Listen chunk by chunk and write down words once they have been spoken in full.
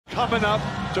coming up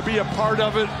to be a part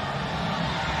of it.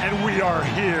 And we are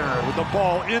here with the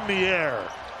ball in the air.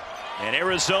 And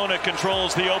Arizona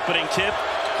controls the opening tip.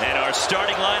 And our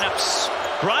starting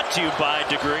lineups brought to you by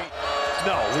Degree.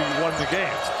 No, we won the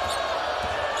game.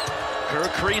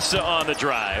 Kirk Risa on the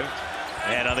drive.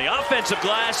 And on the offensive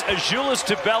glass, Azuolas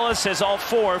Tubelis has all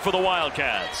four for the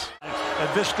Wildcats. And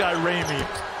this guy, Ramey,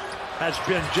 has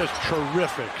been just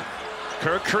terrific.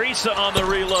 Kirk Risa on the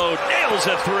reload, nails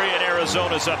a three, and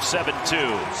Arizona's up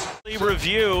 7-2.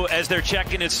 Review as they're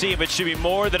checking to see if it should be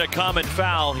more than a common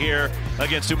foul here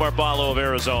against Umar Ballo of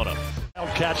Arizona.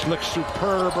 Wildcats look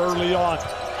superb early on.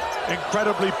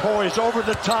 Incredibly poised over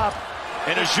the top.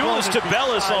 And Azuolas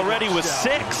Tubelis already with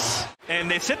 6. And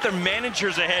they sent their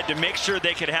managers ahead to make sure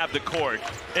they could have the court.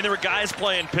 And there were guys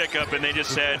playing pickup, and they just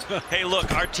said, hey,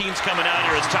 look, our team's coming out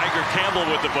here as Tiger Campbell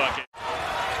with the bucket.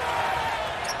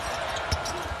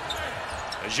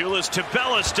 Azuolas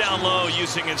Tubelis down low,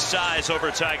 using his size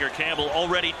over Tiger Campbell.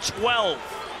 Already 12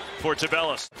 for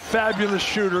Tubelis. Fabulous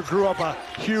shooter, grew up a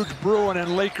huge Bruin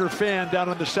and Laker fan down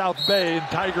in the South Bay, and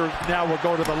Tiger now will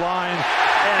go to the line.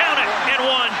 Count it, and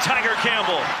one, Tiger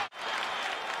Campbell.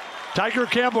 Tiger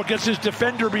Campbell gets his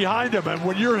defender behind him, and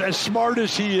when you're as smart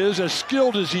as he is, as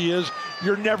skilled as he is,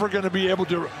 you're never going to be able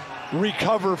to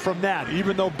recover from that.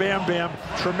 Even though Bam Bam,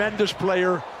 tremendous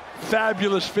player,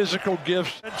 fabulous physical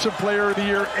gifts, defensive player of the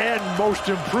year and most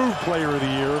improved player of the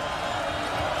year.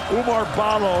 Umar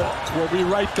Ballo will be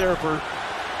right there for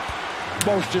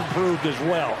most improved as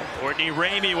well. Courtney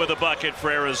Ramey with a bucket for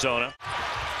Arizona.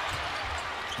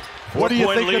 What do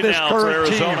you think of this current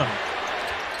team?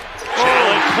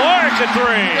 Jalen Clark a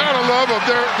three. You gotta love them.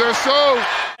 They're so.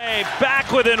 Hey,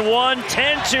 back within one.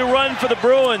 10-2 run for the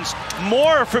Bruins.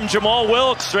 More from Jamal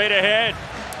Wilkes straight ahead.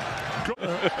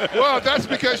 Well, that's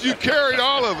because you carried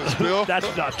all of us, Bill.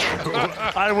 That's not true.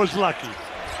 I was lucky.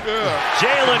 Yeah.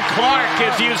 Jalen Clark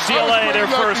gives UCLA their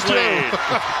first lead.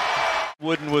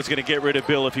 Wooden was going to get rid of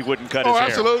Bill if he wouldn't cut his hair.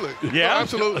 Absolutely. Yeah? No,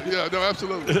 absolutely. Yeah, no,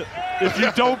 absolutely. If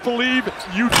you don't believe,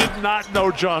 you did not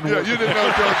know John Wooden. Yeah, you didn't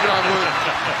know John Wooden.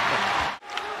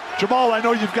 Jamal, I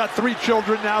know you've got 3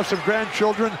 children now, some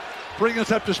grandchildren. Bring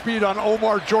us up to speed on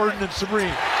Omar, Jordan, and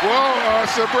Sabrine. Well,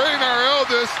 Sabrine, our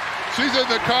eldest, she's in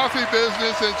the coffee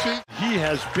business, and he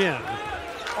has been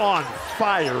on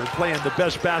fire and playing the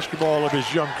best basketball of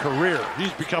his young career.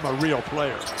 He's become a real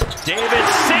player. David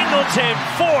Singleton,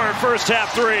 4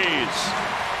 first-half threes.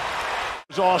 It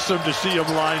was awesome to see him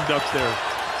lined up there.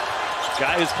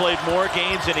 Guy who's played more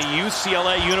games in a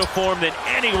UCLA uniform than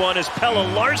anyone is Pelle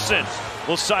Larsson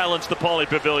will silence the Pauley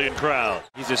Pavilion crowd.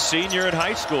 He's a senior in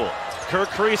high school. Kirk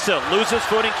Risa loses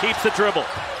footing, keeps the dribble.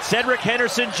 Cedric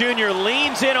Henderson Jr.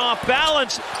 leans in off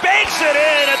balance, banks it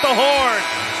in at the horn.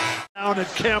 Down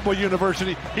at Campbell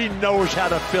University, he knows how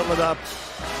to fill it up.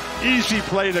 Easy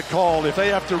play to call. If they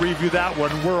have to review that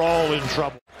one, we're all in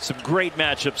trouble. Some great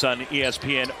matchups on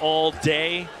ESPN all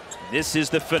day. This is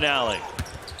the finale.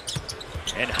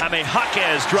 And Jaime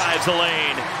Jacquez drives the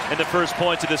lane in the first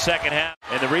points of the second half.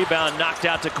 And the rebound knocked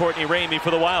out to Courtney Ramey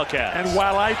for the Wildcats. And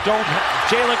while I don't have...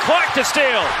 Jalen Clark to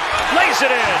steal. Lays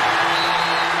it in.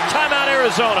 Timeout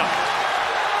Arizona.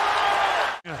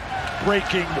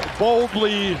 Breaking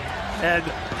boldly and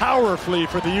powerfully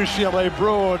for the UCLA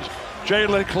Bruins.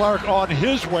 Jalen Clark on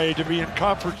his way to be in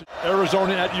conference.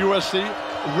 Arizona at USC.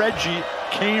 Reggie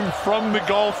came from the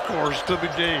golf course to the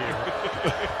game.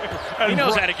 He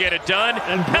knows how to get it done.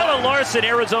 And Pelle Larsson,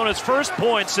 Arizona's first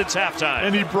point since halftime.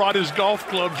 And he brought his golf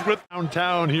clubs with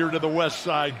downtown here to the west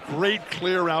side. Great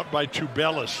clear out by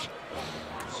Tubelis.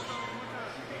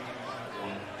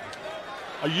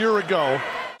 A year ago,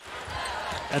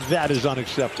 and that is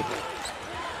unacceptable.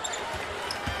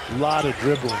 A lot of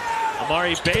dribbling.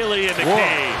 Amari Bailey in the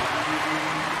cave.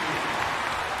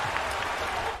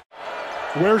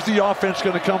 Where's the offense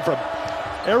going to come from?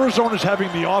 Arizona's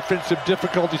having the offensive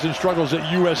difficulties and struggles that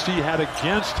USC had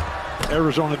against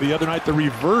Arizona the other night. The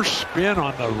reverse spin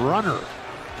on the runner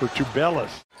for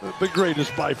Tubelis. The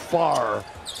greatest by far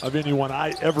of anyone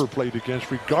I ever played against,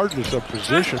 regardless of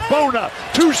position. Bona,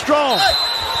 too strong.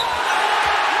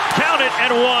 Count it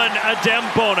and one,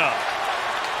 Adem Bona.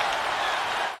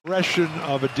 Impression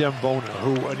of Adem Bona,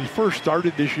 who, when he first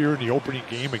started this year in the opening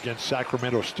game against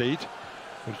Sacramento State,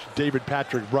 which David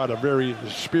Patrick brought a very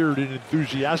spirited,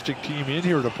 enthusiastic team in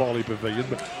here to Pauley Pavilion,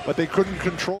 but they couldn't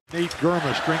control. Nate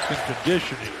Gurma, strength and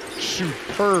conditioning,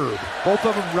 superb. Both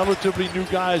of them relatively new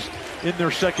guys in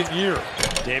their second year.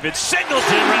 David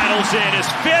Singleton rattles in his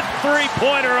 5th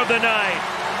three-pointer of the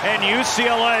night. And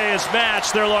UCLA has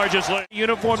matched their largest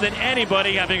uniform than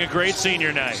anybody, having a great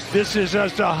senior night. This is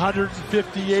just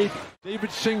 158th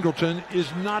David Singleton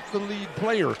is not the lead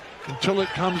player until it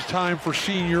comes time for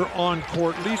senior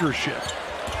on-court leadership.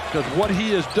 Because what he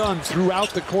has done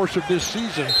throughout the course of this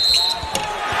season.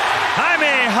 Jaime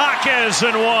Jacquez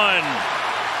and one.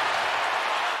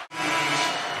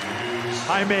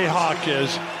 Jaime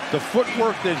Jacquez, the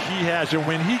footwork that he has, and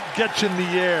when he gets in the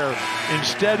air,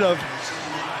 instead of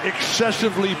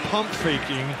excessively pump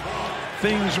faking,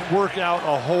 things work out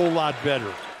a whole lot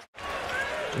better.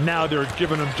 Now they're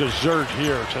giving him dessert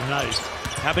here tonight.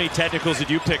 How many technicals did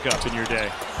you pick up in your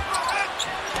day?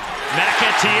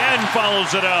 Etienne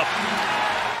follows it up.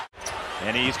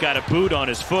 And he's got a boot on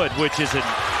his foot, which is an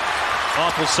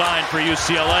awful sign for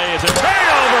UCLA. It's a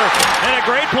turnover and a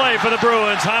great play for the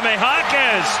Bruins. Jaime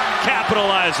Jacquez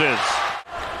capitalizes.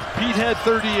 Pete had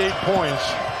 38 points.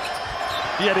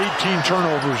 He had 18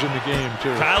 turnovers in the game,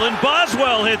 too. Kylan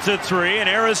Boswell hits a three, and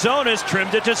Arizona's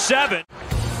trimmed it to 7.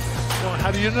 Well,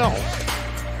 how do you know?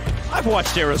 I've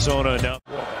watched Arizona enough.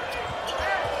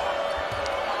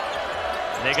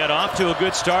 They got off to a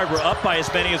good start. We're up by as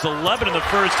many as 11 in the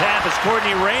first half as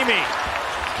Courtney Ramey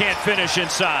can't finish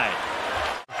inside.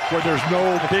 Where there's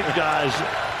no big guys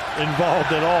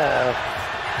involved at all.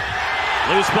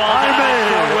 Loose ball down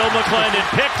for Will McClendon.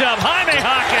 Picked up Jaime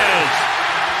Jacquez.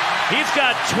 He's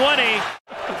got 20.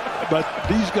 But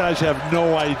these guys have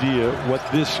no idea what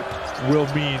this will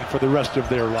mean for the rest of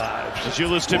their lives.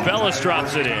 Julius Tavelis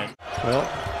drops it in. Well,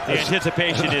 the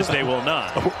anticipation is they will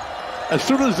not. As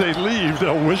soon as they leave,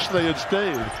 they'll wish they had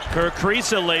stayed. Kirk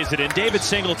Creesa lays it in. David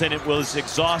Singleton was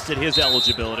exhausted his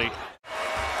eligibility.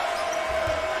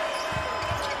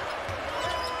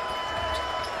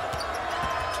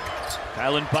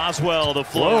 Kylan Boswell, the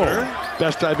floater. Whoa.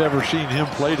 Best I've ever seen him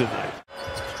play tonight.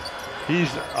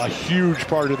 He's a huge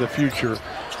part of the future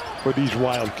for these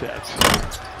Wildcats.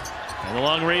 And the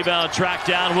long rebound tracked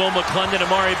down. Will McClendon,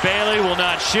 Amari Bailey will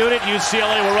not shoot it.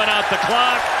 UCLA will run out the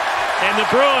clock. And the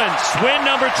Bruins win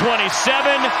number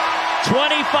 27,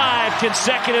 25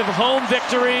 consecutive home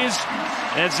victories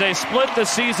as they split the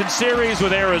season series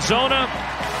with Arizona.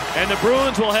 And the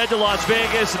Bruins will head to Las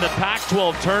Vegas in the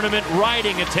Pac-12 tournament,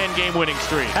 riding a 10-game winning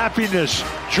streak. Happiness,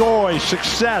 joy,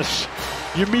 success.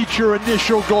 You meet your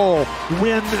initial goal,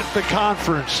 win the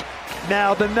conference.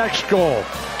 Now the next goal,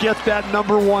 get that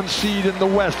 #1 seed in the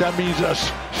West. That means a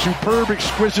superb,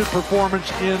 exquisite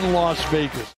performance in Las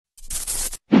Vegas.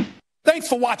 Thanks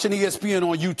for watching ESPN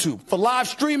on YouTube. For live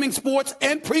streaming, sports,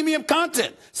 and premium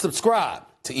content, subscribe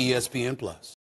to ESPN+.